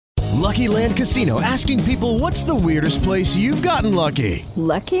Lucky Land Casino, asking people, what's the weirdest place you've gotten lucky?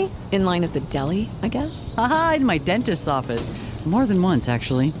 Lucky? In line at the deli, I guess? Aha, in my dentist's office. More than once,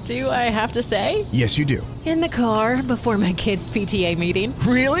 actually. Do I have to say? Yes, you do. In the car before my kids' PTA meeting.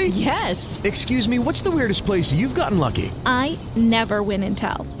 Really? Yes. Excuse me, what's the weirdest place you've gotten lucky? I never win and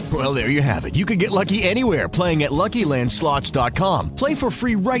tell. Well, there you have it. You can get lucky anywhere, playing at LuckyLandSlots.com. Play for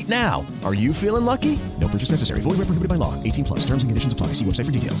free right now. Are you feeling lucky? No purchase necessary. Void where prohibited by law. 18 plus. Terms and conditions apply. See website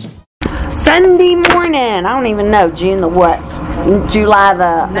for details. Sunday morning. I don't even know. June the what? July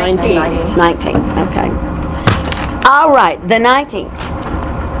the 19th. 19th. Okay. All right. The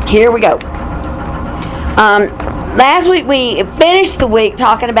 19th. Here we go. Last week we finished the week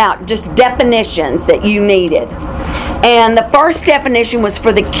talking about just definitions that you needed. And the first definition was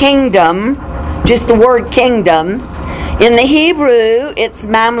for the kingdom, just the word kingdom. In the Hebrew, it's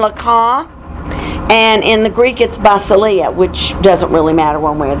mamlakah, and in the Greek, it's basileia, which doesn't really matter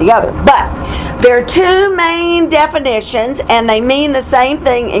one way or the other. But there are two main definitions, and they mean the same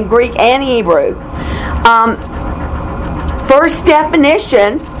thing in Greek and Hebrew. First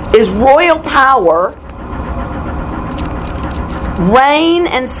definition is royal power, reign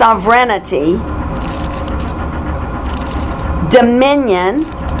and sovereignty, dominion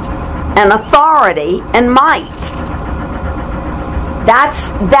and authority and might. That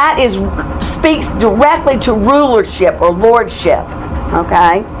speaks directly to rulership or lordship.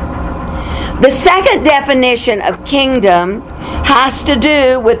 Okay? The second definition of kingdom has to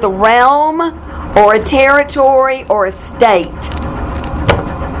do with a realm or a territory or a state,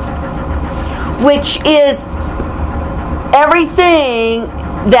 which is everything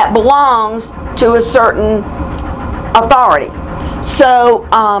that belongs to a certain authority. So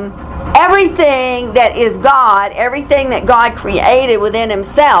everything that is God, everything that God created within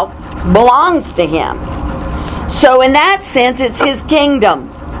himself belongs to him. So in that sense, it's his kingdom.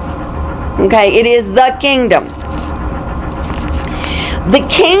 Okay, it is the kingdom. The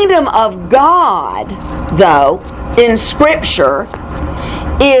kingdom of God, though, in Scripture,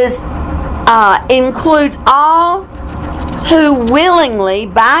 includes all who willingly,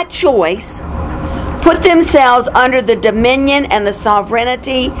 by choice, put themselves under the dominion and the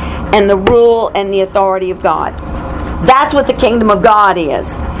sovereignty and the rule and the authority of God. That's what the kingdom of God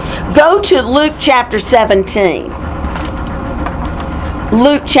is. Go to Luke chapter 17.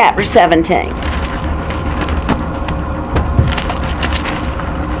 Luke chapter 17.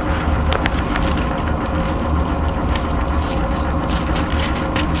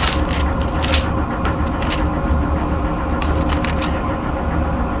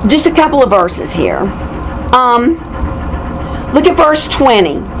 Just a couple of verses here. Look at verse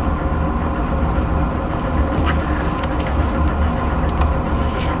 20.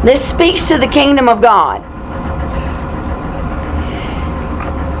 This speaks to the kingdom of God.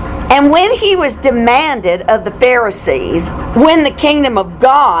 And when he was demanded of the Pharisees when the kingdom of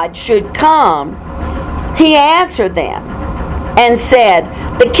God should come, he answered them and said,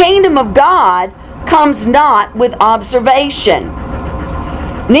 "The kingdom of God comes not with observation.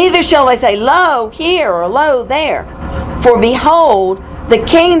 Neither shall they say, lo here or lo there. For behold, the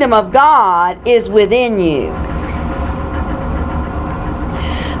kingdom of God is within you."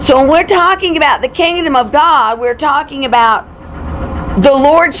 So when we're talking about the kingdom of God, we're talking about the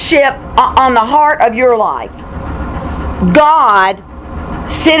lordship on the heart of your life. God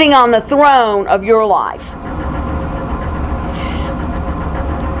sitting on the throne of your life.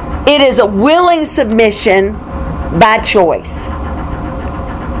 It is a willing submission by choice.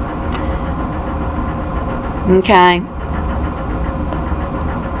 Okay.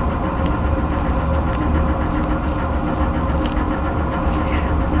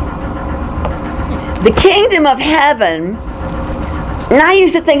 The kingdom of heaven, and I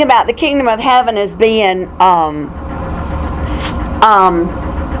used to think about the kingdom of heaven as being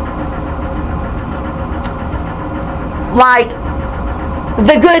like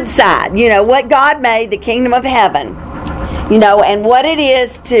the good side, what God made, the kingdom of heaven. And what it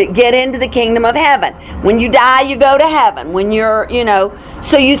is to get into the kingdom of heaven. When you die, you go to heaven. When you're,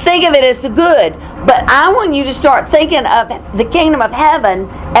 so you think of it as the good. But I want you to start thinking of the kingdom of heaven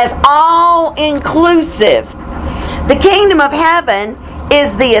as all-inclusive. The kingdom of heaven is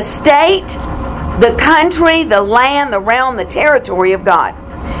the estate, the country, the land, the realm, the territory of God.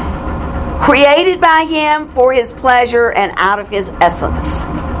 Created by him for his pleasure and out of his essence.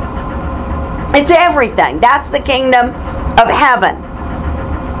 It's everything. That's the kingdom of heaven.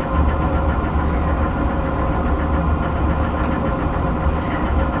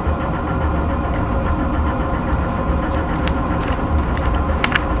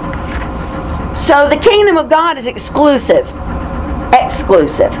 So the kingdom of God is exclusive.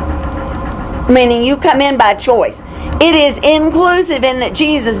 meaning you come in by choice. It is inclusive in that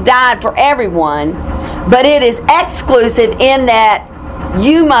Jesus died for everyone, but it is exclusive in that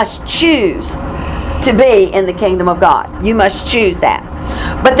you must choose to be in the kingdom of God. You must choose that.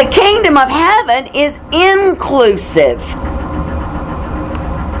 But the kingdom of heaven is inclusive.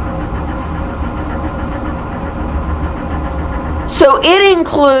 So it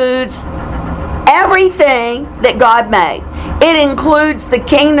includes everything that God made. It includes the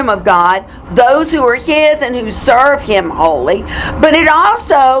kingdom of God, those who are His and who serve Him wholly. But it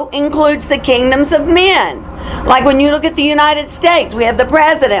also includes the kingdoms of men. Like when you look at the United States, we have the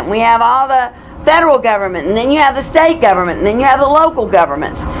president, we have all the federal government, and then you have the state government, and then you have the local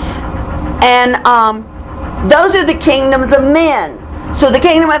governments. And those are the kingdoms of men. So the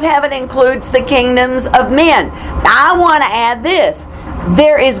kingdom of heaven includes the kingdoms of men. I want to add this.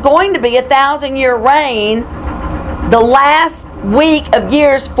 There is going to be a 1,000-year reign, the last week of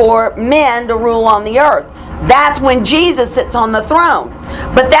years for men to rule on the earth. That's when Jesus sits on the throne.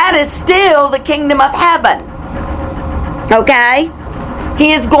 But that is still the kingdom of heaven. Okay?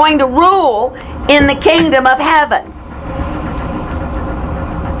 He is going to rule in the kingdom of heaven.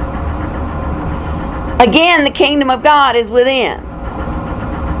 Again, the kingdom of God is within.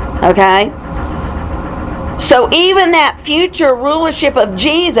 Okay? So even that future rulership of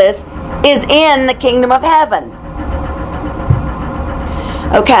Jesus is in the kingdom of heaven.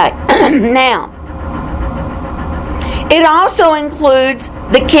 Okay, now, it also includes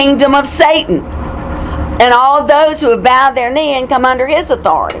the kingdom of Satan and all of those who have bowed their knee and come under his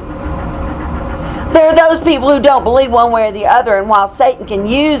authority. There are those people who don't believe one way or the other, and while Satan can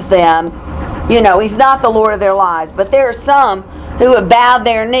use them, he's not the Lord of their lives. But there are some who have bowed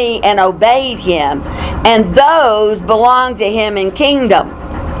their knee and obeyed him, and those belong to him in kingdom.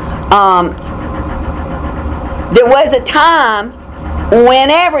 There was a time when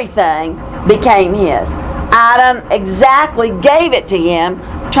everything became his. Adam exactly gave it to him,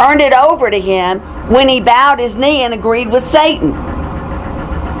 turned it over to him when he bowed his knee and agreed with Satan,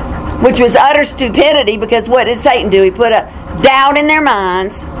 which was utter stupidity, because what did Satan do? He put a doubt in their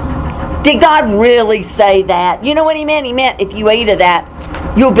minds. Did God really say that? You know what he meant? He meant if you eat of that,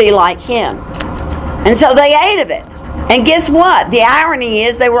 you'll be like him. And so they ate of it. And guess what? The irony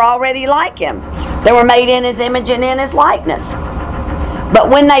is they were already like him. They were made in his image and in his likeness. But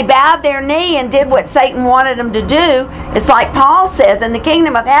when they bowed their knee and did what Satan wanted them to do, it's like Paul says, in the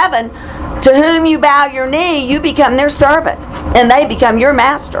kingdom of heaven, to whom you bow your knee, you become their servant, and they become your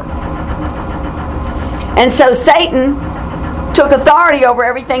master. And so Satan took authority over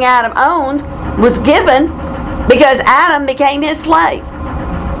everything Adam owned, was given, because Adam became his slave.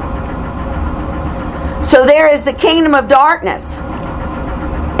 So there is the kingdom of darkness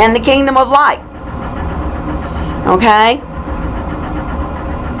and the kingdom of light. Okay?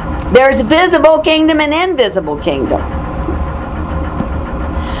 There's visible kingdom and invisible kingdom.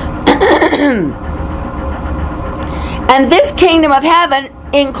 And this kingdom of heaven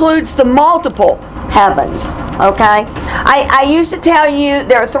includes the multiple heavens. Okay? I used to tell you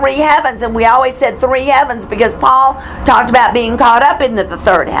there are 3 heavens, and we always said 3 heavens because Paul talked about being caught up into the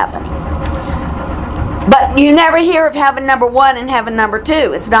 3rd heaven. But you never hear of heaven number 1 and heaven number 2.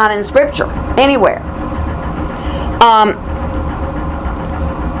 It's not in Scripture anywhere.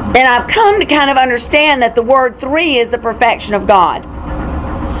 And I've come to kind of understand that the word 3 is the perfection of God.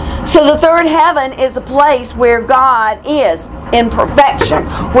 So the 3rd heaven is a place where God is in perfection,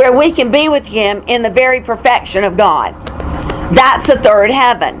 where we can be with Him in the very perfection of God. That's the 3rd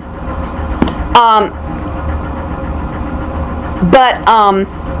heaven.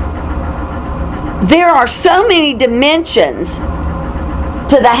 There are so many dimensions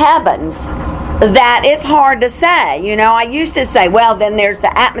to the heavens that it's hard to say. I used to say, well, then there's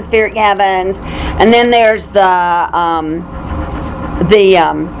the atmospheric heavens, and then there's the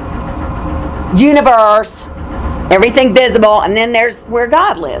universe, everything visible, and then there's where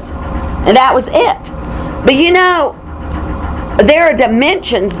God lives. And that was it. But there are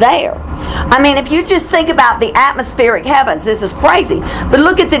dimensions there. I mean, if you just think about the atmospheric heavens, this is crazy. But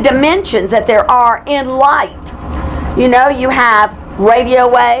look at the dimensions that there are in light. You have radio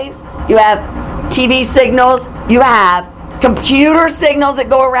waves, you have TV signals, you have computer signals that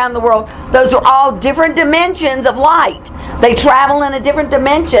go around the world. Those are all different dimensions of light. They travel in a different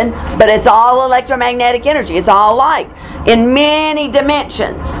dimension, but it's all electromagnetic energy. It's all light in many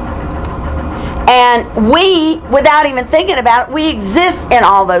dimensions. And we, without even thinking about it, we exist in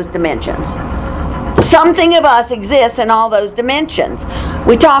all those dimensions. Something of us exists in all those dimensions.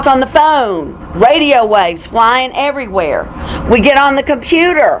 We talk on the phone, radio waves flying everywhere. We get on the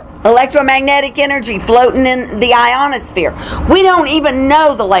computer, electromagnetic energy floating in the ionosphere. We don't even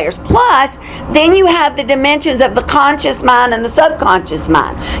know the layers. Plus, then you have the dimensions of the conscious mind and the subconscious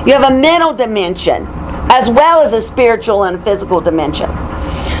mind. You have a mental dimension as well as a spiritual and a physical dimension.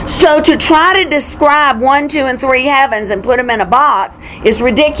 So to try to describe 1, 2, and 3 heavens and put them in a box is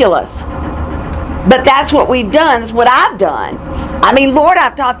ridiculous. But that's what we've done. That's what I've done. I mean, Lord,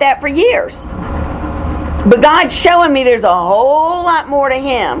 I've taught that for years. But God's showing me there's a whole lot more to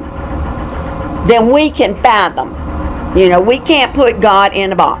Him than we can fathom. You know, we can't put God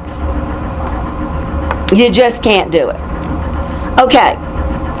in a box. You just can't do it. Okay.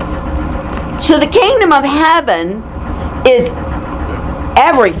 So the kingdom of heaven is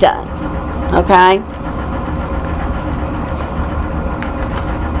everything. Okay?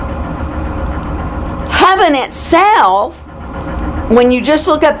 Heaven itself, when you just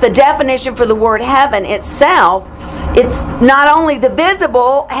look up the definition for the word heaven itself, it's not only the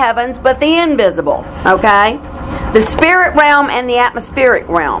visible heavens, but the invisible. Okay? The spirit realm and the atmospheric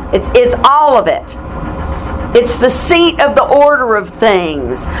realm. It's all of it. It's the seat of the order of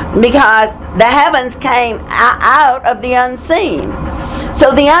things, because the heavens came out of the unseen.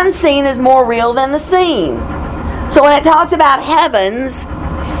 So the unseen is more real than the seen. So when it talks about heavens,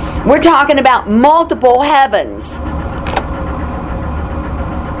 we're talking about multiple heavens.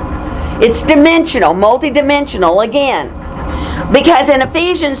 It's dimensional, multidimensional again. Because in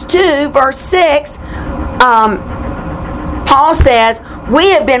Ephesians 2, verse 6, Paul says, we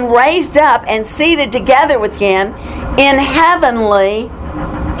have been raised up and seated together with Him in heavenly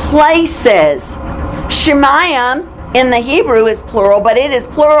places. Shemayim in the Hebrew is plural, but it is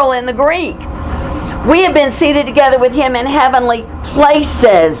plural in the Greek. We have been seated together with Him in heavenly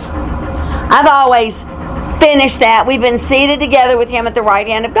places. I've always finished that. We've been seated together with Him at the right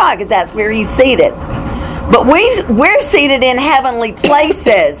hand of God, because that's where He's seated. But we're seated in heavenly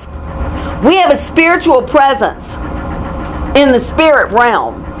places. We have a spiritual presence in the spirit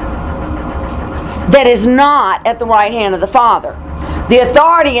realm that is not at the right hand of the Father. The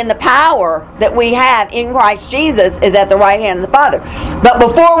authority and the power that we have in Christ Jesus is at the right hand of the Father. But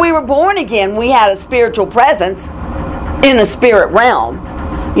before we were born again, we had a spiritual presence in the spirit realm.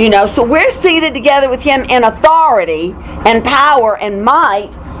 You know, so we're seated together with Him in authority and power and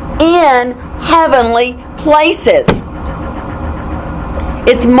might in heavenly places.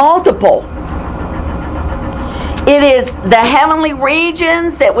 It's multiple. It is the heavenly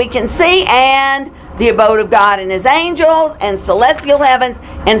regions that we can see, and the abode of God and His angels, and celestial heavens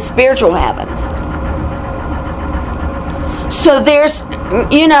and spiritual heavens. So there's,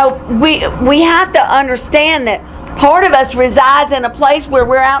 you know, we have to understand that part of us resides in a place where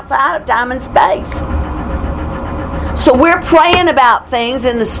we're outside of time and space. So we're praying about things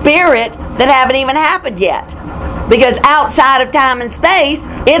in the spirit that haven't even happened yet. Because outside of time and space,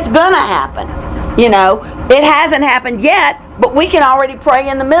 it's going to happen. You know, it hasn't happened yet, but we can already pray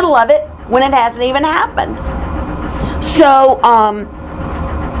in the middle of it when it hasn't even happened. So,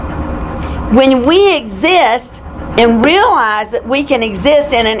 when we exist and realize that we can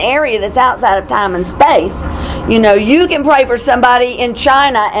exist in an area that's outside of time and space, you know, you can pray for somebody in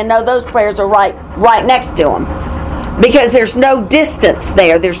China and know those prayers are right next to them. Because there's no distance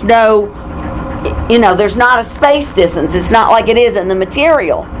there. There's no, you know, there's not a space distance. It's not like it is in the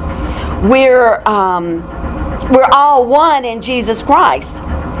material. We're all one in Jesus Christ,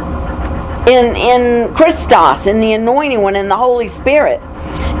 in Christos, in the Anointing One, in the Holy Spirit,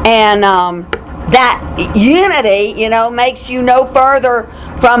 and that unity, you know, makes you no further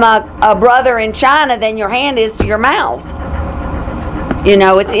from a brother in China than your hand is to your mouth. You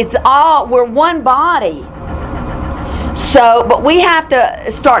know, it's all, we're one body. So, but we have to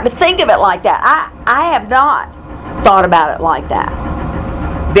start to think of it like that. I have not thought about it like that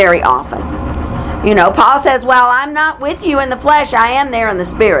very often. You know, Paul says, well, I'm not with you in the flesh, I am there in the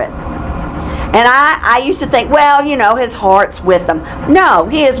spirit. And I used to think, well, you know, his heart's with them. No,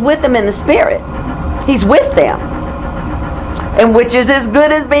 he is with them in the spirit. He's with them. And which is as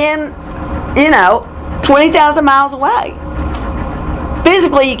good as being, you know, 20,000 miles away.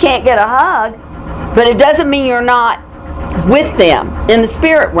 Physically, you can't get a hug, but it doesn't mean you're not with them in the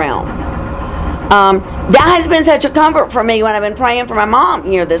spirit realm. That has been such a comfort for me when I've been praying for my mom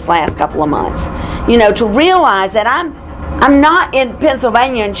here this last couple of months. You know, to realize that I'm not in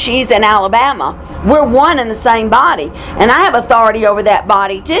Pennsylvania and she's in Alabama. We're one in the same body. And I have authority over that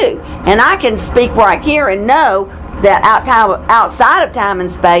body too. And I can speak right here and know that outside of time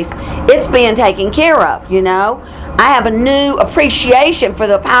and space, it's being taken care of, you know. I have a new appreciation for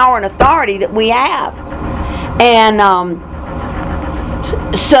the power and authority that we have. And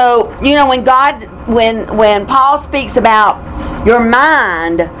so, when Paul speaks about your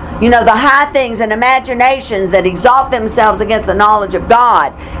mind, the high things and imaginations that exalt themselves against the knowledge of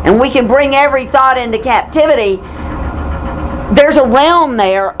God, and we can bring every thought into captivity, there's a realm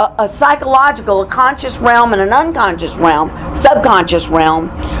there, a psychological, a conscious realm and an unconscious realm, subconscious realm,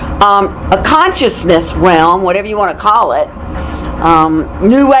 a consciousness realm, whatever you want to call it.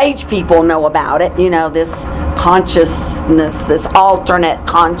 New Age people know about it, this consciousness, this alternate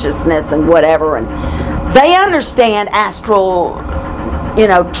consciousness and whatever, and they understand astral,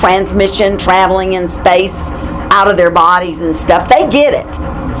 transmission, traveling in space out of their bodies and stuff. They get it.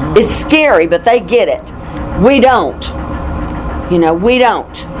 It's scary, but they get it. We don't. We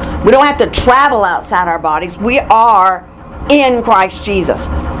don't have to travel outside our bodies. We are in Christ Jesus.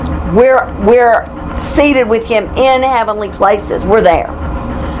 We're seated with Him in heavenly places. We're there.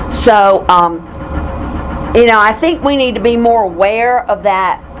 So, I think we need to be more aware of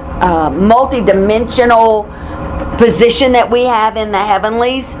that multi-dimensional position that we have in the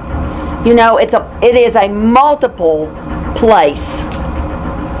heavenlies. It is a multiple place,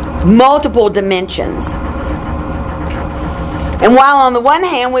 multiple dimensions. And while on the one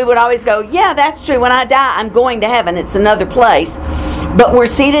hand we would always go, yeah, that's true, when I die I'm going to heaven, it's another place. But we're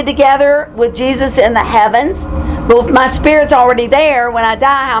seated together with Jesus in the heavens. But if my spirit's already there, when I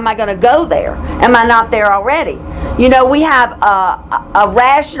die, how am I going to go there? Am I not there already? We have a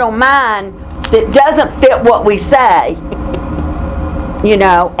rational mind that doesn't fit what we say.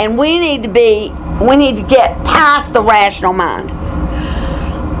 And we need to get past the rational mind.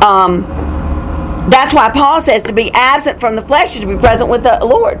 That's why Paul says to be absent from the flesh is to be present with the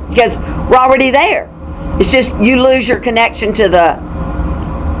Lord, because we're already there. It's just you lose your connection to the,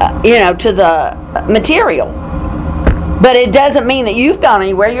 to the material. But it doesn't mean that you've gone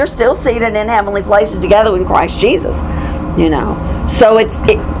anywhere. You're still seated in heavenly places together with Christ Jesus. So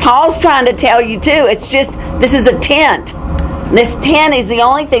Paul's trying to tell you too. It's just this is a tent. This tent is the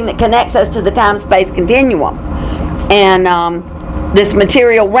only thing that connects us to the time-space continuum and this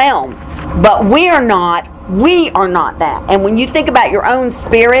material realm. But we are not that. And when you think about your own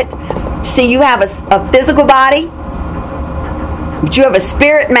spirit, see, you have a physical body, but you have a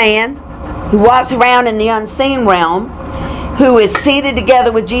spirit man who walks around in the unseen realm, who is seated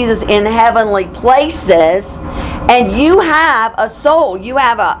together with Jesus in heavenly places, and you have a soul, you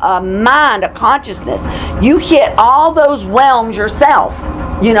have a mind, a consciousness. You hit all those realms yourself.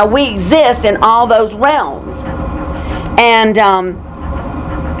 We exist in all those realms. And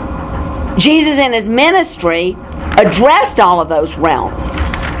Jesus in His ministry addressed all of those realms.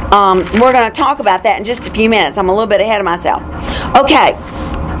 We're going to talk about that in just a few minutes. I'm a little bit ahead of myself. Okay.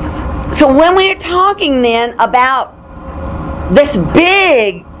 So when we're talking then about this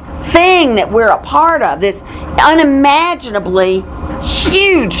big thing that we're a part of, this unimaginably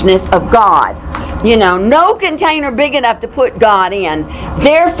hugeness of God, no container big enough to put God in.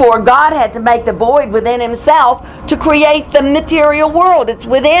 Therefore, God had to make the void within Himself to create the material world. It's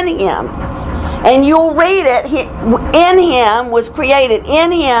within Him. And you'll read it, in Him was created,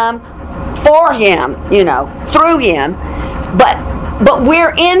 in Him, for Him, through Him. But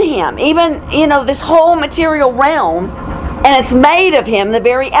we're in Him. Even, this whole material realm, and it's made of Him, the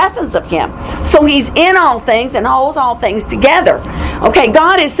very essence of Him. So He's in all things and holds all things together. Okay,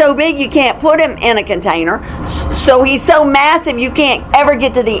 God is so big you can't put Him in a container. So He's so massive you can't ever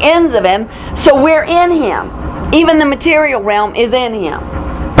get to the ends of Him. So we're in Him. Even the material realm is in Him.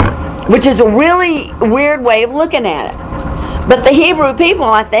 Which is a really weird way of looking at it. But the Hebrew people,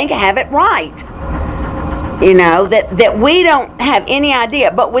 I think, have it right. That we don't have any idea.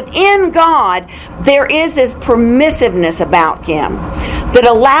 But within God, there is this permissiveness about Him that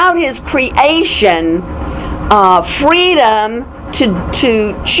allowed His creation freedom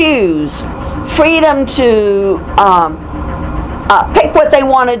to choose, freedom to pick what they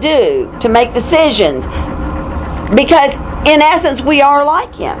want to do, to make decisions. Because, in essence, we are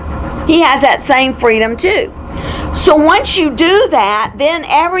like Him. He has that same freedom too. So once you do that, then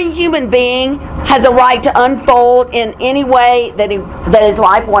every human being has a right to unfold in any way that his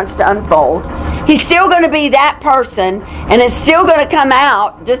life wants to unfold. He's still going to be that person, and it's still going to come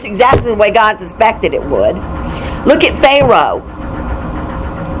out just exactly the way God suspected it would. Look at Pharaoh.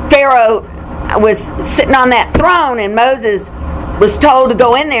 Pharaoh was sitting on that throne, and Moses was told to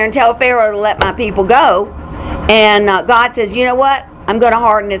go in there and tell Pharaoh to let my people go. And God says, you know what? I'm going to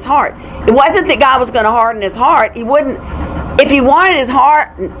harden his heart. It wasn't that God was going to harden his heart. He wouldn't. If He wanted his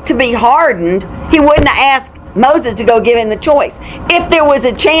heart to be hardened, He wouldn't have asked Moses to go give him the choice. If there was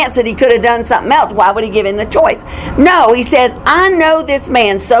a chance that he could have done something else, why would he give him the choice? No, he says, I know this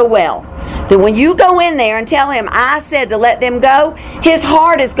man so well that when you go in there and tell him I said to let them go, his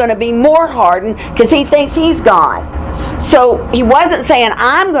heart is going to be more hardened because he thinks he's God. So he wasn't saying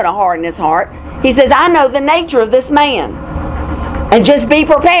I'm going to harden his heart. He says, I know the nature of this man. And just be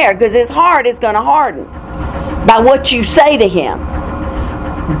prepared because his heart is going to harden by what you say to him.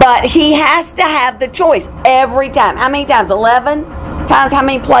 But he has to have the choice every time. How many times? 11 times? How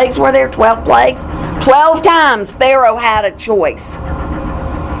many plagues were there? 12 plagues? 12 times Pharaoh had a choice.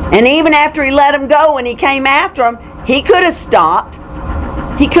 And even after he let him go and he came after him, he could have stopped.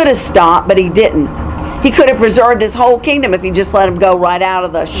 He could have stopped, but he didn't. He could have preserved his whole kingdom if he just let him go right out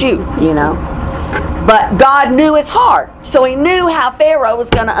of the chute, you know. But God knew his heart, so he knew how Pharaoh was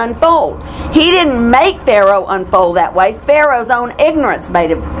going to unfold. He didn't make Pharaoh unfold that way. Pharaoh's own ignorance made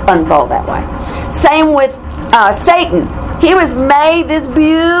him unfold that way. Same with Satan. He was made this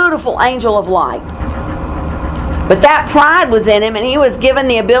beautiful angel of light. But that pride was in him, and he was given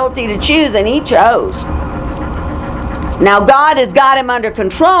the ability to choose, and he chose. Now God has got him under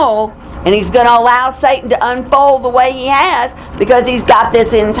control, and he's going to allow Satan to unfold the way he has because he's got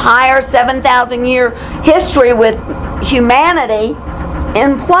this entire 7,000-year history with humanity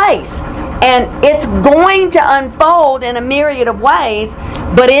in place. And it's going to unfold in a myriad of ways,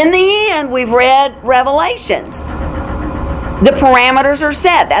 but in the end, we've read Revelations. The parameters are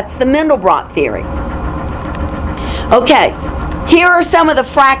set. That's the Mandelbrot theory. Okay, here are some of the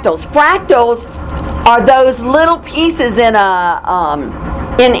fractals. Fractals are those little pieces in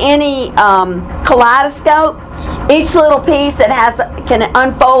any kaleidoscope. Each little piece that can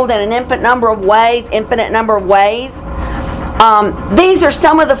unfold in an infinite number of ways. These are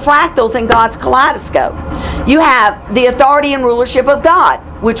some of the fractals in God's kaleidoscope. You have the authority and rulership of God,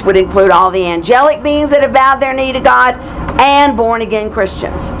 which would include all the angelic beings that have bowed their knee to God, and born-again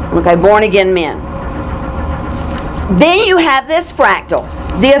Christians. Okay, born-again men. Then you have this fractal,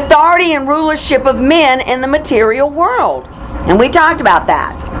 the authority and rulership of men in the material world. And we talked about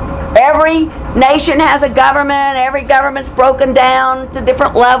that. Every nation has a government. Every government's broken down to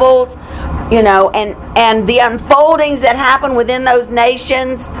different levels, you know, and the unfoldings that happen within those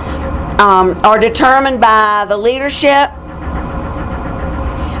nations are determined by the leadership.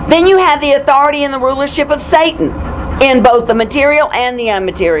 Then you have the authority and the rulership of Satan in both the material and the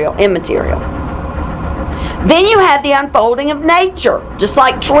immaterial. Then you have the unfolding of nature, just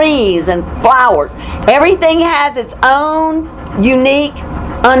like trees and flowers. Everything has its own unique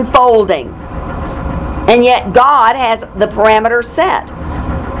unfolding. And yet God has the parameters set.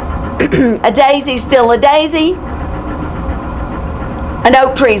 A daisy's still a daisy. An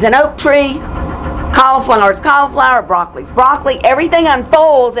oak tree's an oak tree. Cauliflower's cauliflower. Broccoli's broccoli. Everything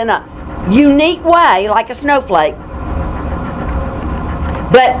unfolds in a unique way, like a snowflake.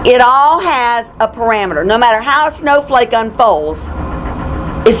 But it all has a parameter. No matter how a snowflake unfolds,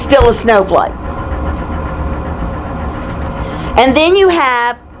 it's still a snowflake. And then you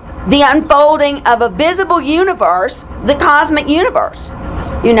have the unfolding of a visible universe, the cosmic universe.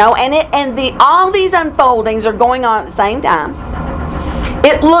 You know, all these unfoldings are going on at the same time.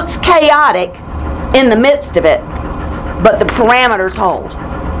 It looks chaotic in the midst of it, but the parameters hold.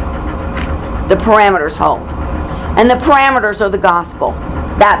 The parameters hold. And the parameters are the gospel.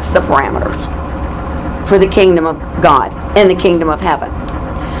 That's the parameters for the kingdom of God and the kingdom of heaven.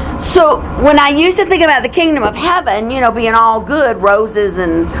 So when I used to think about the kingdom of heaven, you know, being all good, roses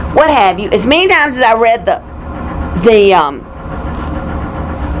and what have you, as many times as I read the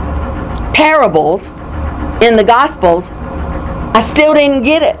parables in the Gospels, I still didn't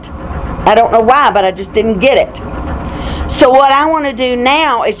get it. I don't know why, but I just didn't get it. So what I want to do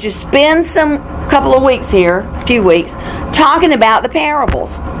now is just spend couple of weeks here, a few weeks, talking about the parables.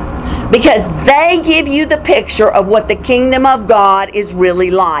 Because they give you the picture of what the kingdom of God is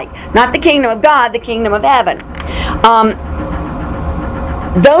really like. Not the kingdom of God, the kingdom of heaven.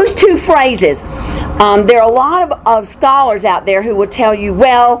 Those two phrases, there are a lot of scholars out there who will tell you,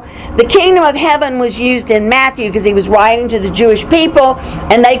 well, the kingdom of heaven was used in Matthew because he was writing to the Jewish people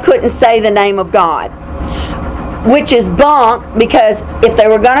and they couldn't say the name of God. Which is bunk, because if they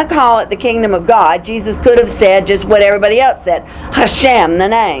were going to call it the kingdom of God, Jesus could have said just what everybody else said, Hashem, the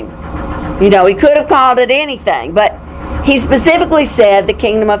name. You know, he could have called it anything, but he specifically said the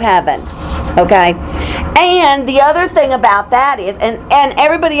kingdom of heaven. Okay? And the other thing about that is, and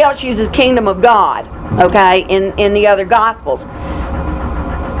everybody else uses kingdom of God, okay, in the other Gospels.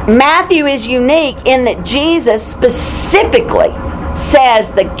 Matthew is unique in that Jesus specifically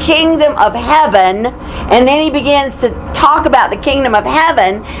says the kingdom of heaven, and then he begins to talk about the kingdom of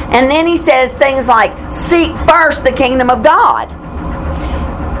heaven, and then he says things like, seek first the kingdom of God.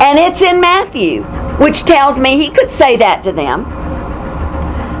 And it's in Matthew, which tells me he could say that to them.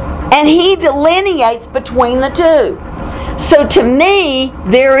 And he delineates between the two. So to me,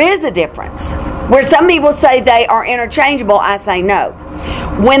 there is a difference. Where some people say they are interchangeable, I say no.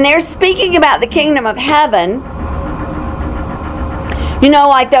 When they're speaking about the kingdom of heaven, you know,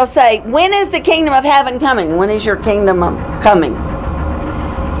 like they'll say, when is the kingdom of heaven coming? When is your kingdom coming?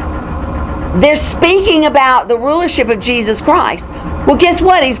 They're speaking about the rulership of Jesus Christ. Well, guess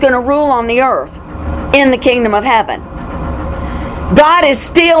what? He's going to rule on the earth in the kingdom of heaven. God is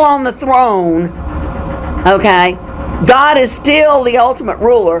still on the throne, okay? God is still the ultimate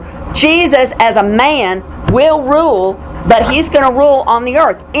ruler. Jesus, as a man, will rule, but he's going to rule on the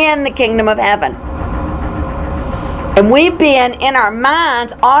earth in the kingdom of heaven. And we've been, in our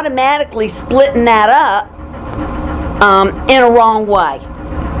minds, automatically splitting that up in a wrong way.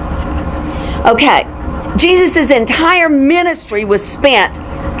 Okay, Jesus' entire ministry was spent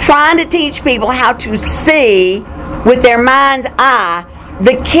trying to teach people how to see with their mind's eye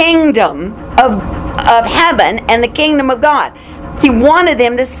the kingdom of heaven and the kingdom of God. He wanted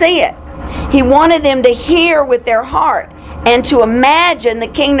them to see it. He wanted them to hear with their heart and to imagine the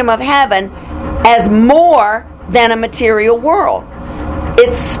kingdom of heaven as more than a material world.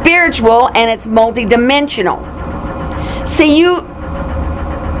 It's spiritual and it's multidimensional. See,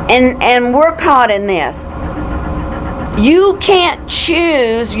 and we're caught in this. You can't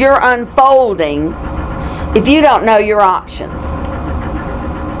choose your unfolding if you don't know your options.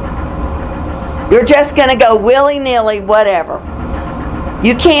 You're just going to go willy-nilly, whatever.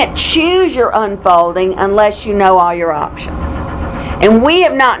 You can't choose your unfolding unless you know all your options. And we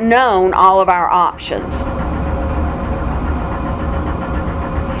have not known all of our options.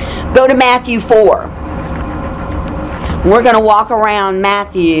 Go to Matthew 4. We're going to walk around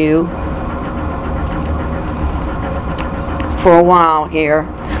Matthew for a while here.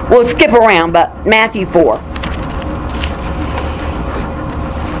 We'll skip around, but Matthew 4.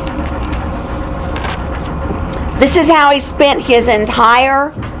 This is how he spent his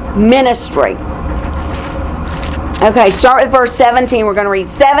entire ministry. Okay, start with verse 17. We're going to read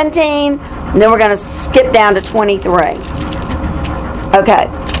 17, and then we're going to skip down to 23. Okay.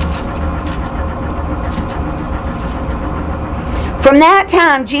 From that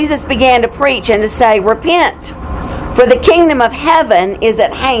time, Jesus began to preach and to say, repent, for the kingdom of heaven is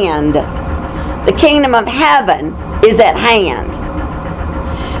at hand. The kingdom of heaven is at hand.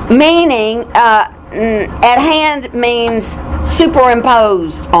 Meaning, at hand means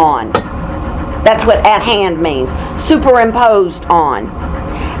superimposed on. That's what at hand means. Superimposed on.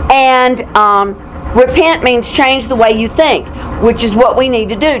 And repent means change the way you think, which is what we need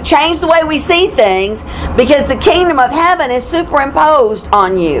to do. Change the way we see things, because the kingdom of heaven is superimposed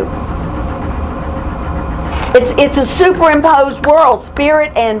on you. It's a superimposed world,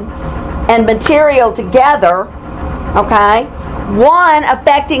 spirit and material together, okay? One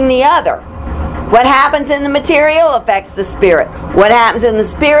affecting the other. What happens in the material affects the spirit. What happens in the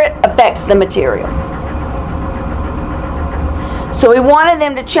spirit affects the material. So he wanted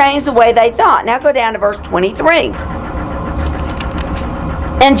them to change the way they thought. Now go down to verse 23.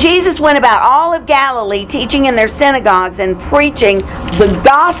 And Jesus went about all of Galilee, teaching in their synagogues and preaching the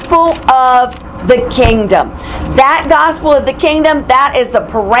gospel of the kingdom. That gospel of the kingdom, that is the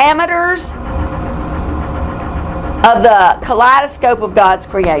parameters of the kaleidoscope of God's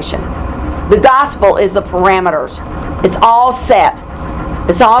creation. The gospel is the parameters. It's all set.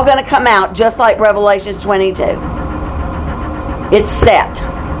 It's all going to come out just like Revelation 22. It's set.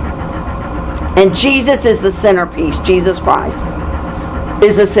 And Jesus is the centerpiece. Jesus Christ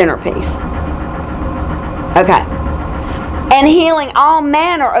is the centerpiece. Okay. And healing all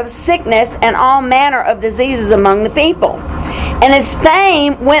manner of sickness and all manner of diseases among the people. And his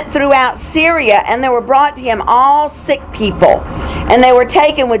fame went throughout Syria, and there were brought to him all sick people. And they were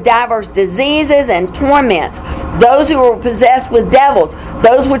taken with divers diseases and torments, those who were possessed with devils,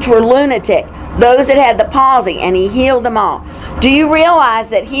 those which were lunatic, those that had the palsy, and he healed them all. Do you realize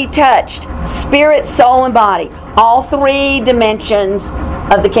that he touched spirit, soul, and body, all three dimensions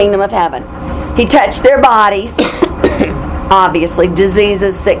of the kingdom of heaven? He touched their bodies, obviously,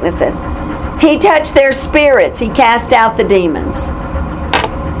 diseases, sicknesses. He touched their spirits. He cast out the demons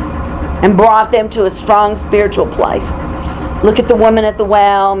and brought them to a strong spiritual place. Look at the woman at the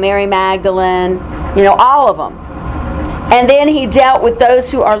well, Mary Magdalene, all of them. And then he dealt with those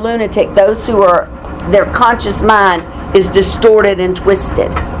who are lunatic, those who are, their conscious mind is distorted and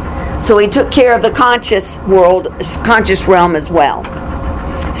twisted. So he took care of the conscious world, conscious realm as well.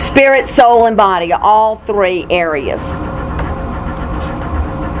 Spirit, soul, and body, all three areas.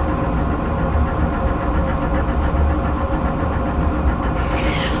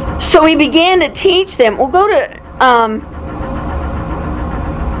 So he began to teach them. We'll go to,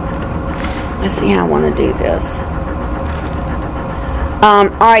 let's see how I want to do this. All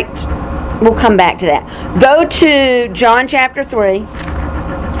right, we'll come back to that. Go to John chapter 3.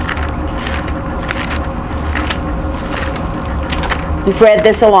 We've read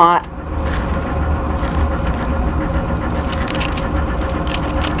this a lot.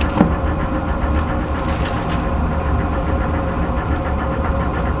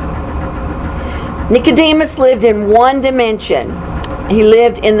 Nicodemus lived in one dimension. He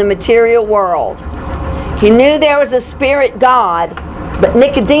lived in the material world. He knew there was a spirit God, but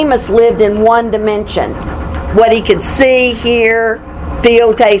Nicodemus lived in one dimension. What he could see, hear,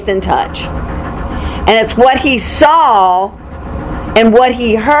 feel, taste, and touch. And it's what he saw and what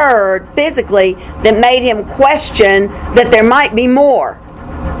he heard physically that made him question that there might be more.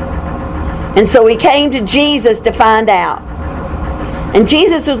 And so he came to Jesus to find out. And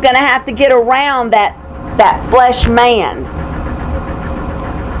Jesus was going to have to get around that flesh man.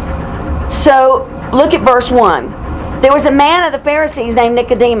 So look at verse 1. There was a man of the Pharisees named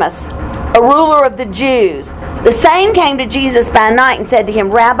Nicodemus, a ruler of the Jews. The same came to Jesus by night and said to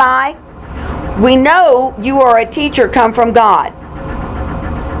him, Rabbi, we know you are a teacher come from God.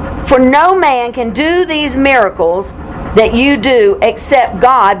 For no man can do these miracles that you do except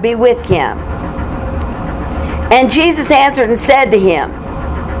God be with him. And Jesus answered and said to him,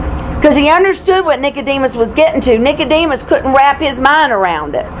 because he understood what Nicodemus was getting to. Nicodemus couldn't wrap his mind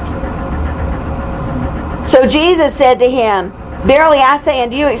around it. So Jesus said to him, Verily I say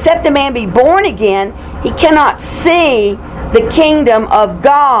unto you, except a man be born again, he cannot see the kingdom of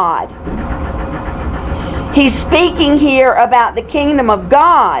God. He's speaking here about the kingdom of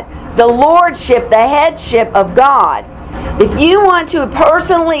God, the lordship, the headship of God. If you want to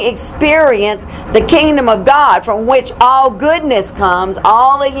personally experience the kingdom of God, from which all goodness comes,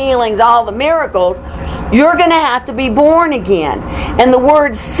 all the healings, all the miracles, you're going to have to be born again. And the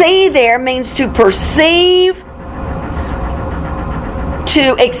word see there means to perceive,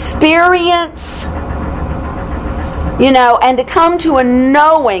 to experience, and to come to a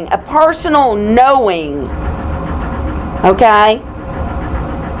knowing, a personal knowing. Okay?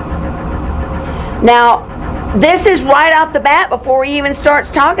 Now, this is right off the bat before he even starts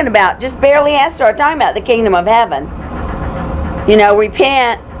talking about, just barely has started talking about the kingdom of heaven.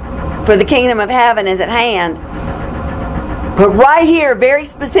 Repent, for the kingdom of heaven is at hand. But right here, very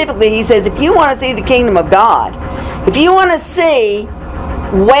specifically, he says, if you want to see the kingdom of God, if you want to see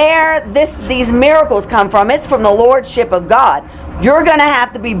where these miracles come from, it's from the lordship of God. You're going to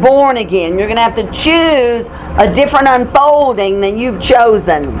have to be born again. You're going to have to choose a different unfolding than you've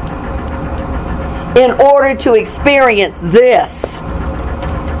chosen in order to experience this.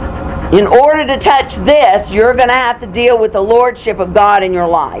 In order to touch this, you're going to have to deal with the lordship of God in your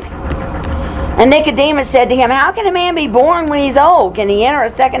life. And Nicodemus said to him, How can a man be born when he's old? Can he enter a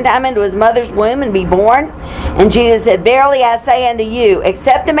second time into his mother's womb and be born? And Jesus said, Verily I say unto you,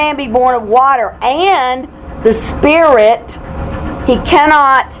 except a man be born of water and the Spirit, he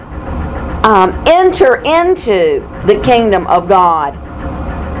cannot enter into the kingdom of God.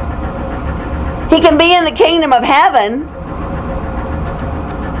 He can be in the kingdom of heaven,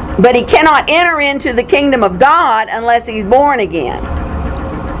 but he cannot enter into the kingdom of God unless he's born again.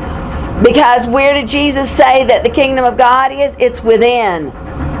 Because where did Jesus say that the kingdom of God is? It's within.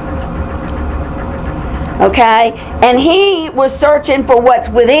 Okay? And he was searching for what's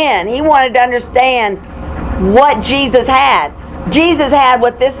within. He wanted to understand what Jesus had. Jesus had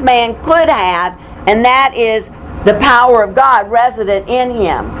what this man could have, and that is the power of God resident in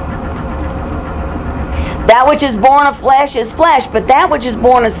him. That which is born of flesh is flesh, but that which is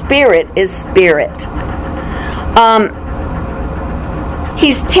born of spirit is spirit.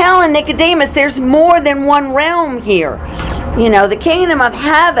 He's telling Nicodemus there's more than one realm here. The kingdom of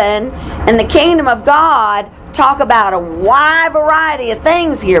heaven and the kingdom of God talk about a wide variety of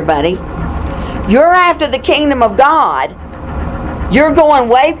things here, buddy. You're after the kingdom of God. You're going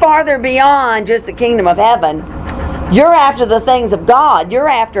way farther beyond just the kingdom of heaven. You're after the things of God. You're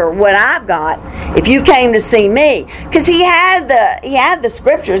after what I've got. If you came to see me, because he had the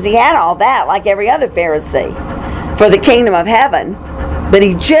scriptures, he had all that, like every other Pharisee, for the kingdom of heaven. But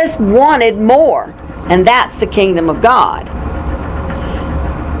he just wanted more, and that's the kingdom of God.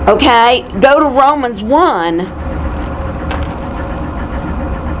 Okay, go to Romans 1.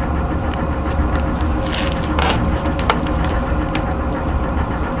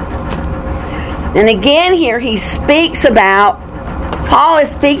 And again here he speaks about, Paul is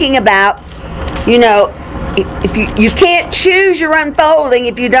speaking about, if you can't choose your unfolding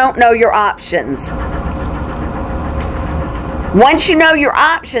if you don't know your options. Once you know your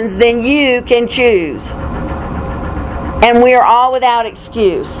options, then you can choose. And we are all without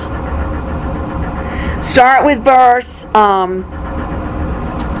excuse. Start with verse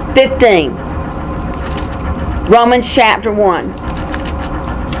 15. Romans chapter 1.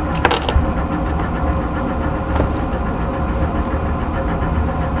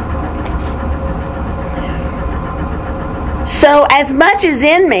 So as much as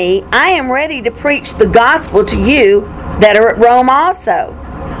in me, I am ready to preach the gospel to you that are at Rome also.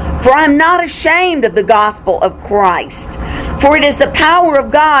 For I am not ashamed of the gospel of Christ. For it is the power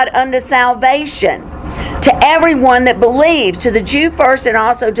of God unto salvation to everyone that believes, to the Jew first and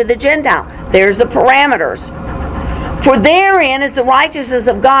also to the Gentile. There's the parameters. For therein is the righteousness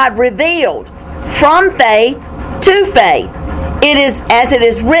of God revealed, from faith to faith. It is as it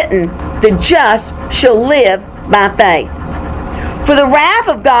is written, the just shall live by faith. For the wrath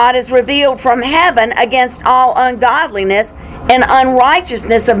of God is revealed from heaven against all ungodliness and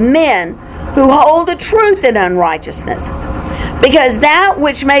unrighteousness of men who hold the truth in unrighteousness. Because that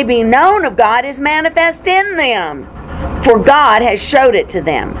which may be known of God is manifest in them, for God has showed it to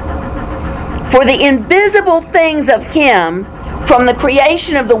them. For the invisible things of Him from the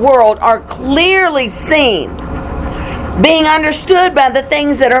creation of the world are clearly seen, being understood by the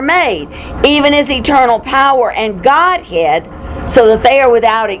things that are made, even His eternal power and Godhead, so that they are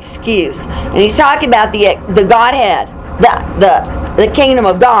without excuse. And he's talking about the Godhead, the kingdom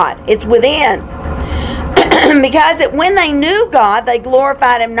of God. It's within. Because when they knew God, they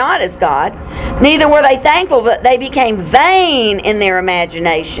glorified Him not as God, neither were they thankful, but they became vain in their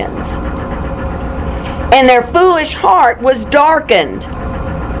imaginations. And their foolish heart was darkened.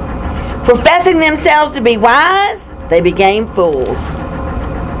 Professing themselves to be wise, they became fools.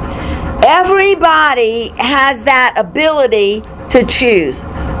 Everybody has that ability to choose.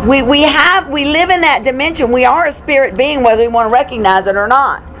 We live in that dimension. We are a spirit being, whether we want to recognize it or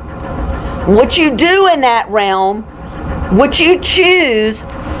not. What you do in that realm, what you choose,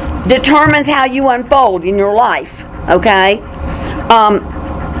 determines how you unfold in your life. Okay?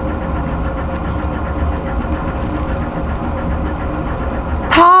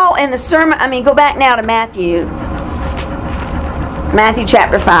 Paul in the sermon, go back now to Matthew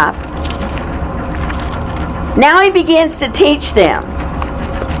chapter 5. Now he begins to teach them.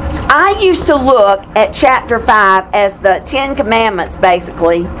 I used to look at chapter 5 as the 10 Commandments,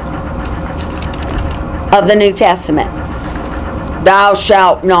 basically, of the New Testament. Thou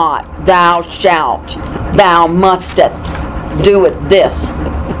shalt not, thou shalt, thou musteth, doeth this.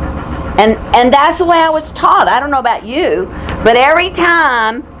 And that's the way I was taught. I don't know about you, but every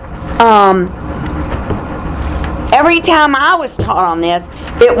time I was taught on this,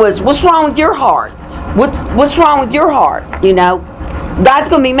 it was, what's wrong with your heart? What's wrong with your heart? God's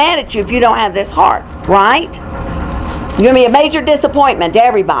going to be mad at you if you don't have this heart, right? You're going to be a major disappointment to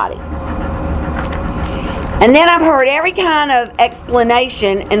everybody. And then I've heard every kind of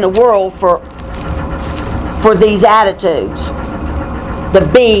explanation in the world for these attitudes, the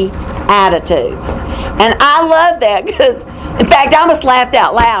B attitudes. And I love that because, in fact, I almost laughed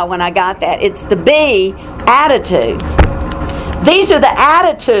out loud when I got that. It's the B attitudes. These are the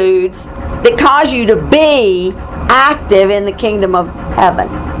attitudes that cause you to be active in the kingdom of heaven.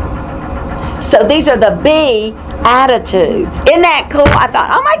 So these are the B attitudes. Isn't that cool? I thought,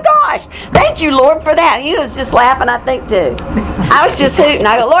 oh my gosh, thank you, Lord, for that. He was just laughing, I think, too. I was just hooting.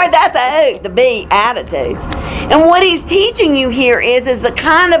 I go, Lord, that's a hoot, the B attitudes. And what he's teaching you here is the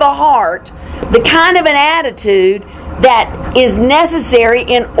kind of a heart, the kind of an attitude that is necessary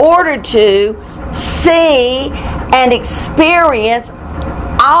in order to see and experience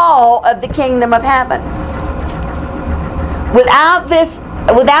all of the kingdom of heaven. Without this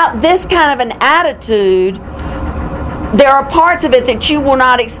kind of an attitude, there are parts of it that you will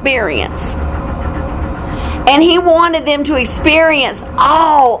not experience. And he wanted them to experience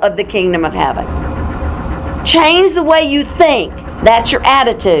all of the kingdom of heaven. Change the way you think. That's your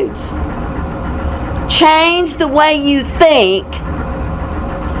attitudes. Change the way you think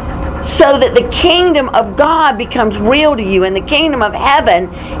so that the kingdom of God becomes real to you and the kingdom of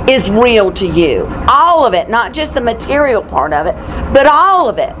heaven is real to you. All of it, not just the material part of it, but all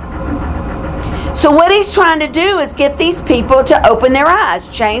of it. So what he's trying to do is get these people to open their eyes,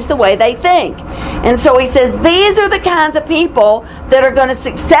 change the way they think. And so he says these are the kinds of people that are going to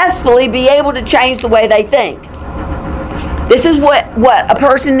successfully be able to change the way they think. This is what a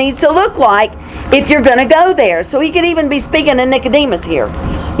person needs to look like if you're going to go there. So he could even be speaking to Nicodemus here.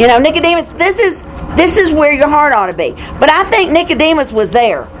 You know, Nicodemus, this is where your heart ought to be. But I think Nicodemus was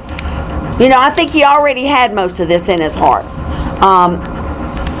there. You know, I think he already had most of this in his heart.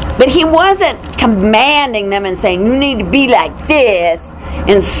 But he wasn't commanding them and saying, you need to be like this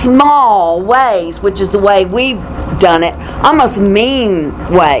in small ways, which is the way we've done it, almost mean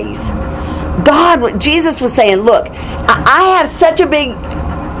ways. Jesus was saying, look, I have such a big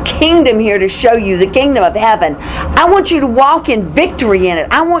kingdom here to show you, the kingdom of heaven. I want you to walk in victory in it.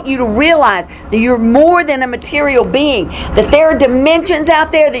 I want you to realize that you're more than a material being, that there are dimensions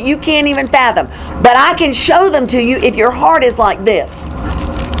out there that you can't even fathom. But I can show them to you if your heart is like this.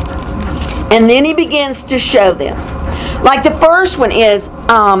 And then he begins to show them. Like the first one is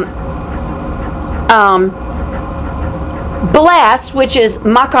blessed, which is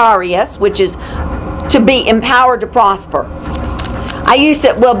makarios, which is to be empowered to prosper.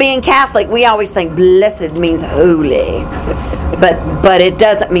 Being Catholic, we always think blessed means holy. But it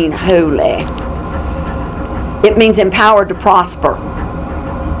doesn't mean holy. It means empowered to prosper.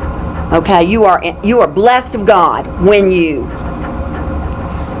 Okay, you are blessed of God when you.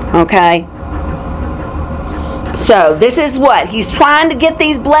 Okay? So, this is what? He's trying to get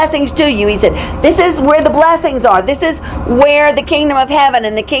these blessings to you. He said, this is where the blessings are. This is where the kingdom of heaven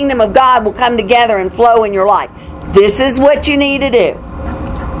and the kingdom of God will come together and flow in your life. This is what you need to do.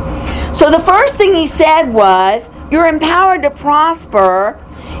 So the first thing he said was, you're empowered to prosper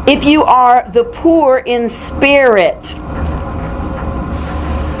if you are the poor in spirit.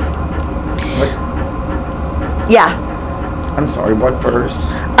 What? Yeah. I'm sorry, what verse?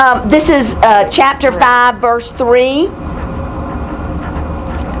 This is chapter 5, verse 3.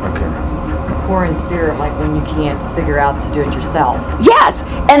 Okay. Poor in spirit, like when you can't figure out to do it yourself. Yes,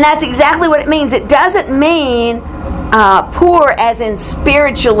 and that's exactly what it means. It doesn't mean poor as in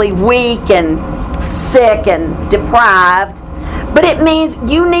spiritually weak and sick and deprived, but it means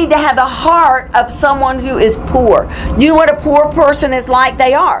you need to have the heart of someone who is poor. You know what a poor person is like?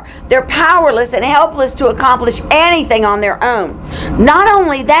 They're powerless and helpless to accomplish anything on their own. Not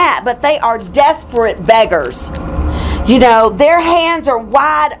only that, but they are desperate beggars. You know, their hands are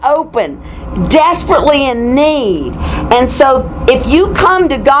wide open, desperately in need. And so if you come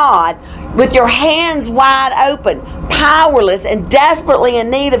to God with your hands wide open, powerless and desperately in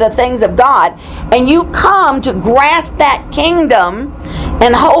need of the things of God, and you come to grasp that kingdom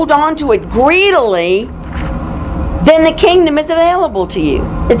and hold on to it greedily, then the kingdom is available to you.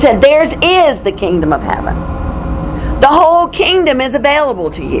 It said theirs is the kingdom of heaven. The whole kingdom is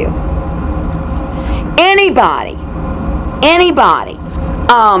available to you. Anybody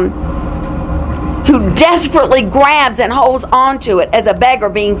who desperately grabs and holds on to it as a beggar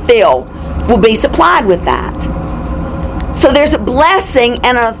being filled will be supplied with that. So there's a blessing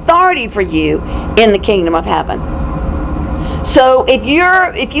and an authority for you in the kingdom of heaven. So if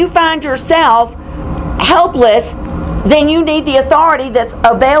you find yourself helpless, then you need the authority that's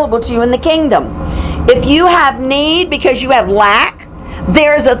available to you in the kingdom. If you have need because you have lack,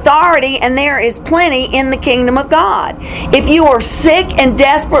 there is authority and there is plenty in the kingdom of God. If you are sick and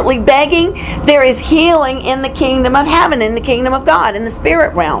desperately begging, there is healing in the kingdom of heaven, in the kingdom of God, in the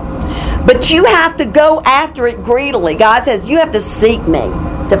spirit realm. But you have to go after it greedily. God says you have to seek me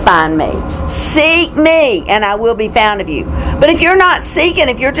to find me. Seek me and I will be found of you. But if you're not seeking,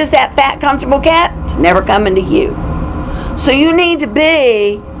 if you're just that fat, comfortable cat, it's never coming to you. So you need to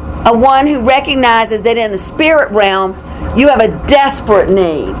be a one who recognizes that in the spirit realm, you have a desperate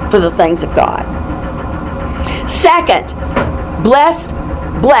need for the things of God. Second, blessed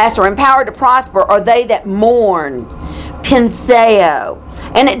or empowered to prosper are they that mourn. Pentheo.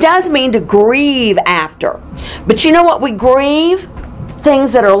 And it does mean to grieve after. But you know what we grieve?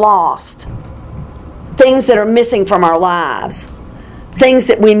 Things that are lost. Things that are missing from our lives. Things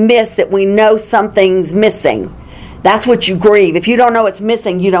that we miss, that we know something's missing. That's what you grieve. If you don't know it's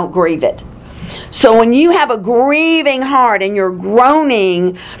missing, you don't grieve it. So when you have a grieving heart and you're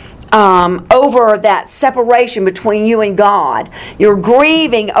groaning over that separation between you and God, you're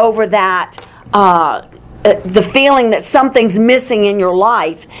grieving over that, the feeling that something's missing in your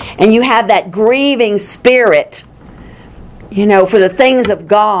life, and you have that grieving spirit, you know, for the things of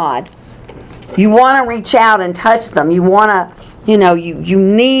God, you want to reach out and touch them. You want to, you know, you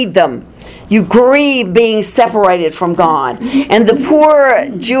need them. You grieve being separated from God. And the poor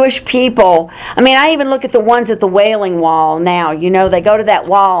Jewish people, I mean, I even look at the ones at the Wailing Wall now. You know, they go to that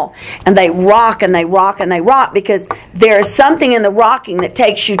wall and they rock and they rock and they rock because there's something in the rocking that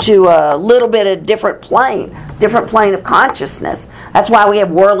takes you to a little bit of different plane of consciousness. That's why we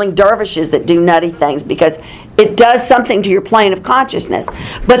have whirling dervishes that do nutty things, because it does something to your plane of consciousness.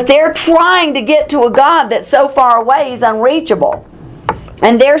 But they're trying to get to a God that's so far away he's unreachable.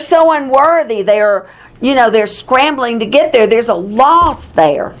 And they're so unworthy. They're scrambling to get there. There's a loss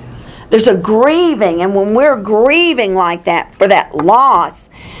there. There's a grieving. And when we're grieving like that for that loss,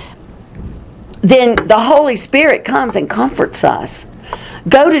 then the Holy Spirit comes and comforts us.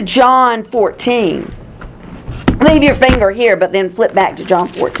 Go to John 14. Leave your finger here, but then flip back to John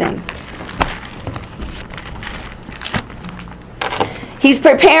 14. He's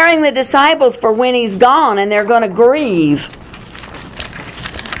preparing the disciples for when he's gone, and they're going to grieve.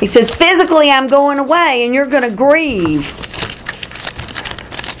 He says, physically I'm going away, and you're going to grieve.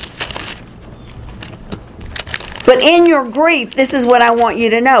 But in your grief, this is what I want you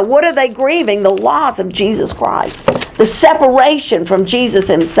to know. What are they grieving? The loss of Jesus Christ. The separation from Jesus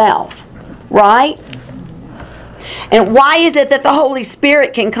himself. Right? And why is it that the Holy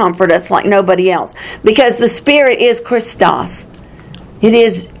Spirit can comfort us like nobody else? Because the Spirit is Christos. It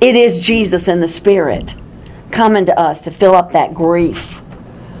is Jesus in the Spirit coming to us to fill up that grief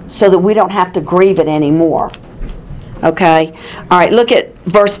so that we don't have to grieve it anymore. Okay? All right, look at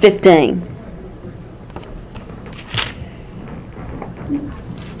verse 15.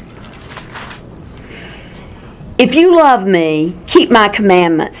 If you love me, keep my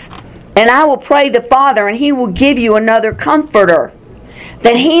commandments, and I will pray the Father, and he will give you another comforter,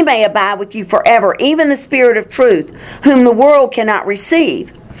 that he may abide with you forever, even the Spirit of truth, whom the world cannot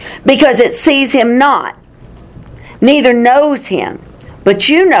receive, because it sees him not, neither knows him. But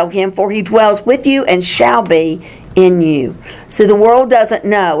you know him, for he dwells with you and shall be in you. So the world doesn't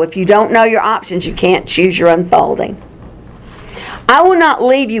know. If you don't know your options, you can't choose your unfolding. I will not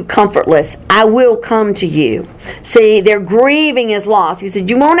leave you comfortless. I will come to you. See, they're grieving his loss. He said,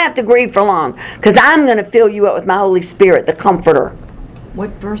 you won't have to grieve for long, because I'm going to fill you up with my Holy Spirit, the Comforter.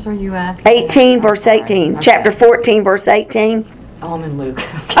 What verse are you at? 18, verse 18. Okay. Chapter 14, verse 18. Oh, I'm in Luke.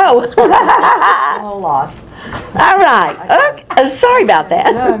 Oh. I'm a little lost. All right. Okay. I'm sorry about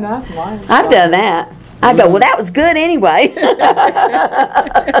that. No, that's fine. I've done that. I go, well, that was good anyway. Okay,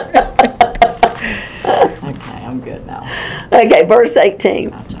 I'm good now. Okay, verse 18.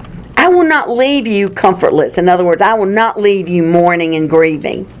 Gotcha. I will not leave you comfortless. In other words, I will not leave you mourning and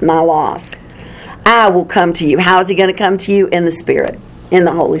grieving my loss. I will come to you. How is he going to come to you? In the Spirit, in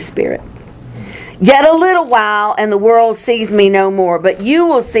the Holy Spirit. Yet a little while, and the world sees me no more, but you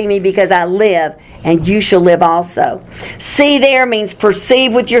will see me because I live, and you shall live also. See there means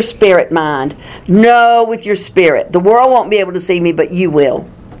perceive with your spirit mind. Know with your spirit. The world won't be able to see me, but you will.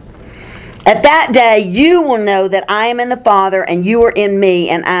 At that day, you will know that I am in the Father, and you are in me,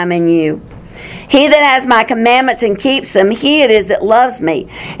 and I am in you. He that has my commandments and keeps them, he it is that loves me.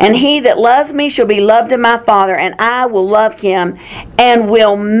 And he that loves me shall be loved of my Father, and I will love him, and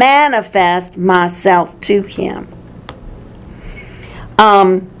will manifest myself to him.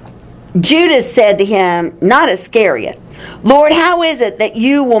 Judas said to him, not Iscariot, Lord, how is it that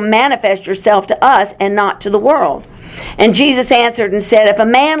you will manifest yourself to us and not to the world? And Jesus answered and said, if a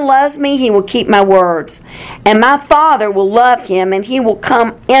man loves me, he will keep my words. And my Father will love him, and he will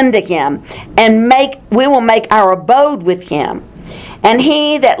come into him, and we will make our abode with him. And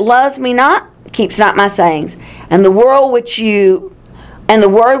he that loves me not keeps not my sayings. And the word which you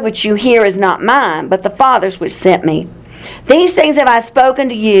hear is not mine, but the Father's which sent me. These things have I spoken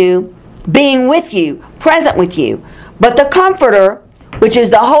to you, being with you, present with you. But the Comforter, which is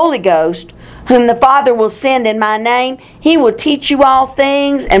the Holy Ghost, whom the Father will send in my name, he will teach you all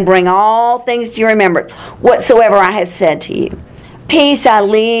things and bring all things to your remembrance, whatsoever I have said to you. Peace I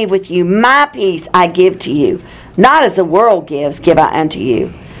leave with you, my peace I give to you. Not as the world gives, give I unto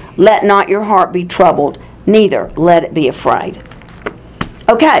you. Let not your heart be troubled, neither let it be afraid.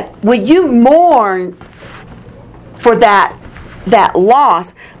 Okay, when you mourn for that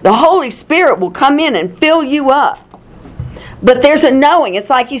loss, the Holy Spirit will come in and fill you up. But there's a knowing.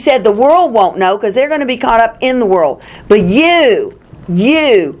 It's like he said, the world won't know because they're going to be caught up in the world. But you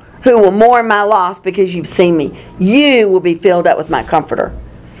who will mourn my loss because you've seen me, you will be filled up with my Comforter.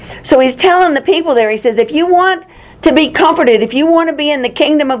 So he's telling the people there, he says, if you want to be comforted, if you want to be in the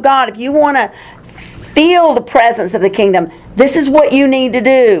kingdom of God, if you want to feel the presence of the kingdom, this is what you need to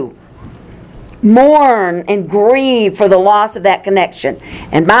do. Mourn and grieve for the loss of that connection.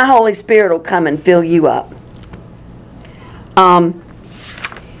 And my Holy Spirit will come and fill you up.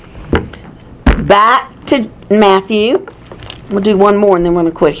 back to Matthew. We'll do one more and then we're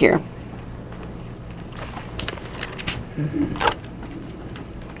going to quit here.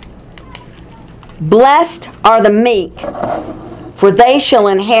 Blessed are the meek, for they shall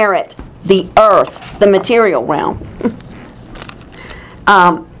inherit the earth, the material realm.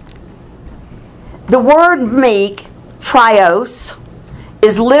 The word meek, phrios,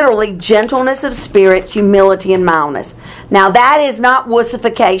 is literally gentleness of spirit, humility, and mildness. Now that is not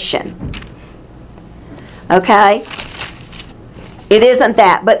wussification. Okay? It isn't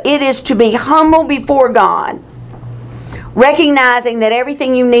that. But it is to be humble before God, recognizing that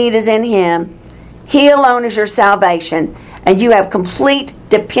everything you need is in Him. He alone is your salvation, and you have complete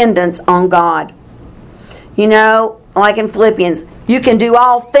dependence on God. You know, like in Philippians, you can do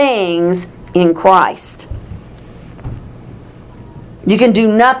all things in Christ. You can do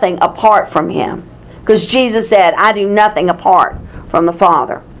nothing apart from Him. Because Jesus said, I do nothing apart from the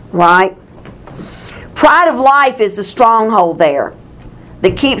Father. Right? Pride of life is the stronghold there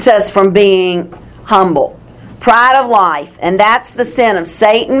that keeps us from being humble. Pride of life. And that's the sin of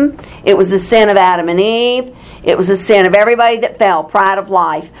Satan. It was the sin of Adam and Eve. It was the sin of everybody that fell. Pride of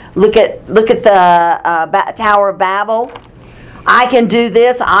life. Look at the Tower of Babel. I can do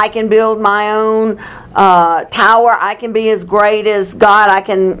this. I can build my own tower. I can be as great as God. I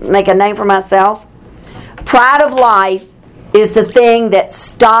can make a name for myself. Pride of life is the thing that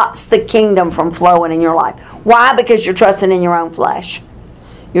stops the kingdom from flowing in your life. Why? Because you're trusting in your own flesh.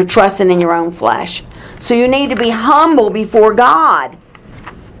 You're trusting in your own flesh. So you need to be humble before God.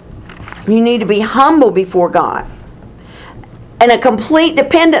 You need to be humble before God. And a complete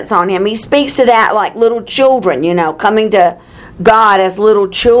dependence on Him. He speaks to that like little children, you know, coming to God as little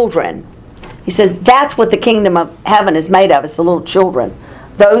children. He says that's what the kingdom of heaven is made of, is the little children.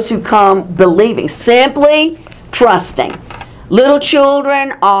 Those who come believing, simply trusting. Little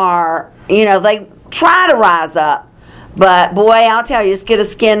children are, you know, they try to rise up. But boy, I'll tell you, just get a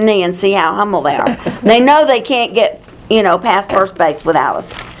skinned knee and see how humble they are. They know they can't get, you know, past first base without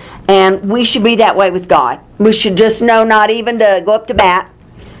us. And we should be that way with God. We should just know not even to go up to bat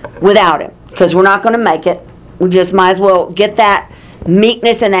without Him. Because we're not going to make it. We just might as well get that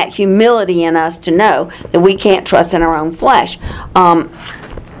meekness and that humility in us to know that we can't trust in our own flesh.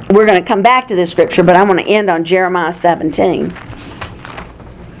 We're going to come back to this scripture, but I want to end on Jeremiah 17.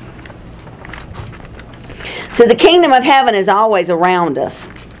 So the kingdom of heaven is always around us.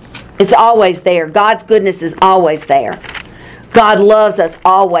 It's always there. God's goodness is always there. God loves us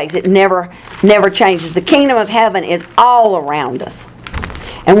always. It never changes. The kingdom of heaven is all around us.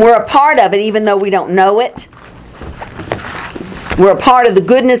 And we're a part of it even though we don't know it. We're a part of the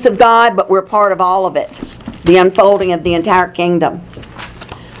goodness of God, but we're a part of all of it. The unfolding of the entire kingdom.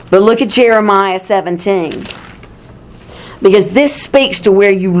 But look at Jeremiah 17. Because this speaks to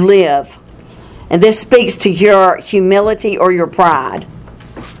where you live. And this speaks to your humility or your pride.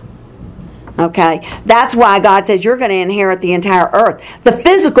 Okay? That's why God says you're going to inherit the entire earth. The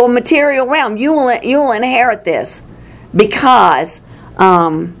physical, material realm, you will inherit this. Because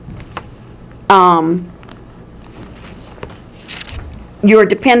you're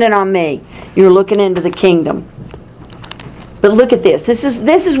dependent on me. You're looking into the kingdom. But look at this.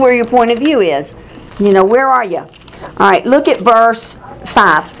 This is where your point of view is. You know, where are you? All right, look at verse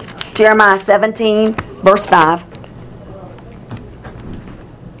 5. Jeremiah 17, verse 5.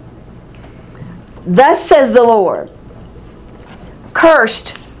 Thus says the Lord,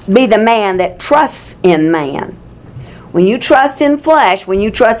 cursed be the man that trusts in man. When you trust in flesh, when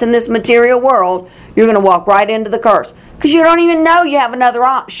you trust in this material world, you're going to walk right into the curse. Because you don't even know you have another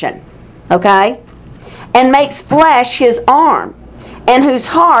option. Okay? And makes flesh his arm, and whose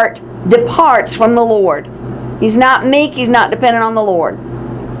heart departs from the Lord. He's not meek, he's not dependent on the Lord.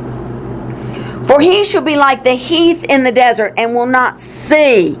 For he shall be like the heath in the desert, and will not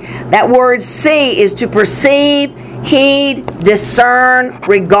see. That word see is to perceive, heed, discern,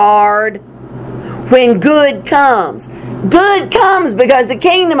 regard. When good comes. Good comes because the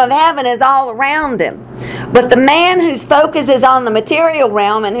kingdom of heaven is all around him. But the man whose focus is on the material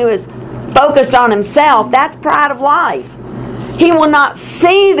realm and who is focused on himself, that's pride of life. He will not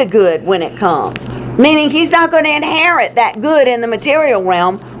see the good when it comes. Meaning he's not going to inherit that good in the material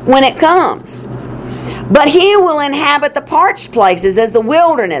realm when it comes. But he will inhabit the parched places as the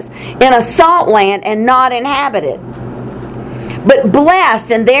wilderness, in a salt land and not inhabited. But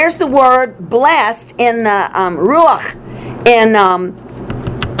blessed, and there's the word blessed in the ruach, in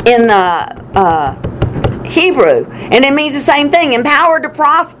the Hebrew, and it means the same thing, empowered to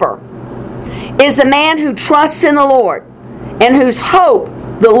prosper, is the man who trusts in the Lord, and whose hope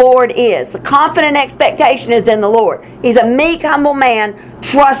the Lord is. The confident expectation is in the Lord. He's a meek, humble man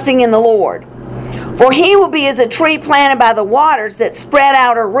trusting in the Lord. For he will be as a tree planted by the waters that spread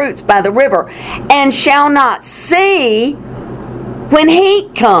out her roots by the river, and shall not see when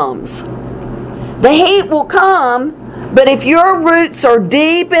heat comes. The heat will come, but if your roots are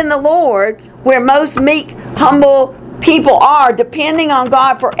deep in the Lord, where most meek, humble people are, depending on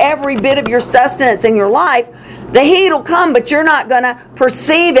God for every bit of your sustenance in your life, the heat will come, but you're not going to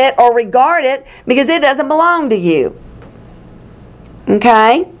perceive it or regard it because it doesn't belong to you.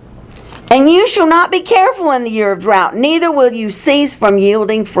 Okay? And you shall not be careful in the year of drought, neither will you cease from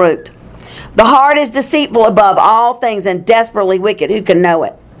yielding fruit. The heart is deceitful above all things and desperately wicked. Who can know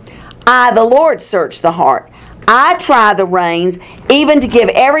it? I, the Lord, search the heart. I try the reins, even to give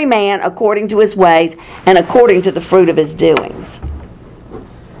every man according to his ways and according to the fruit of his doings.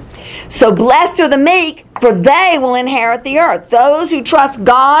 So blessed are the meek, for they will inherit the earth. Those who trust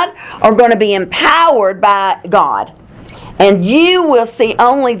God are going to be empowered by God. And you will see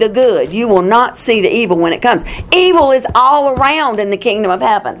only the good. You will not see the evil when it comes. Evil is all around in the kingdom of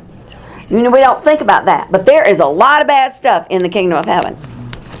heaven. You know, we don't think about that. But there is a lot of bad stuff in the kingdom of heaven.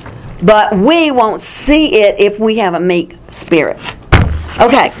 But we won't see it if we have a meek spirit.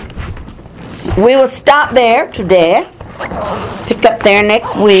 Okay. We will stop there today. Pick up there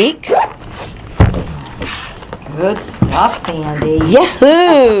next week. Good stuff, Sandy.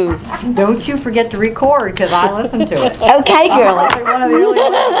 Yahoo! Don't you forget to record, because I listen to it. Okay, girlie. I'm one of the early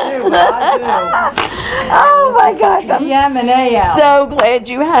ones, too, but I do. Oh my gosh, I'm PM and AM. so glad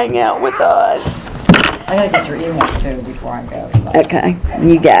you hang out with us. I gotta get your email, too, before I go. Okay,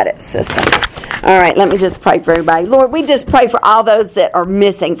 you got it, sister. All right, let me just pray for everybody. Lord, we just pray for all those that are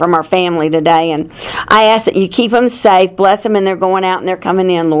missing from our family today. And I ask that you keep them safe, bless them, and they're going out and they're coming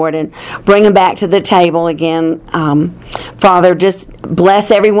in, Lord, and bring them back to the table again. Father, just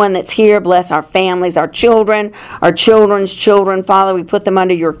bless everyone that's here. Bless our families, our children, our children's children. Father, we put them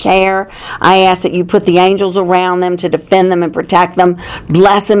under your care. I ask that you put the angels around them to defend them and protect them.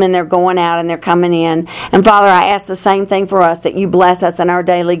 Bless them, and they're going out and they're coming in. And Father, I ask the same thing for us, that you bless us in our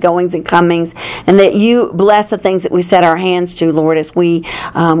daily goings and comings, and that you bless the things that we set our hands to, Lord, as we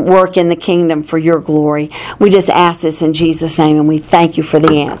work in the kingdom for your glory. We just ask this in Jesus' name, and we thank you for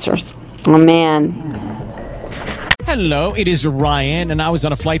the answers. Amen. Hello, it is Ryan, and I was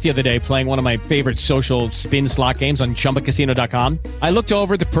on a flight the other day playing one of my favorite social spin slot games on ChumbaCasino.com. I looked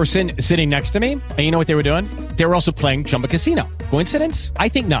over at the person sitting next to me, and you know what they were doing? They were also playing Chumba Casino. Coincidence? I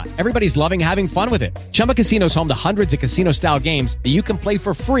think not. Everybody's loving having fun with it. Chumba Casino is home to hundreds of casino-style games that you can play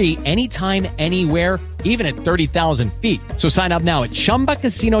for free anytime, anywhere, even at 30,000 feet. So sign up now at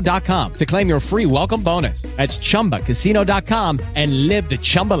ChumbaCasino.com to claim your free welcome bonus. That's ChumbaCasino.com and live the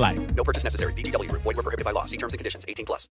Chumba life. No purchase necessary. VGW. Void where prohibited by law. See terms and conditions. 18+.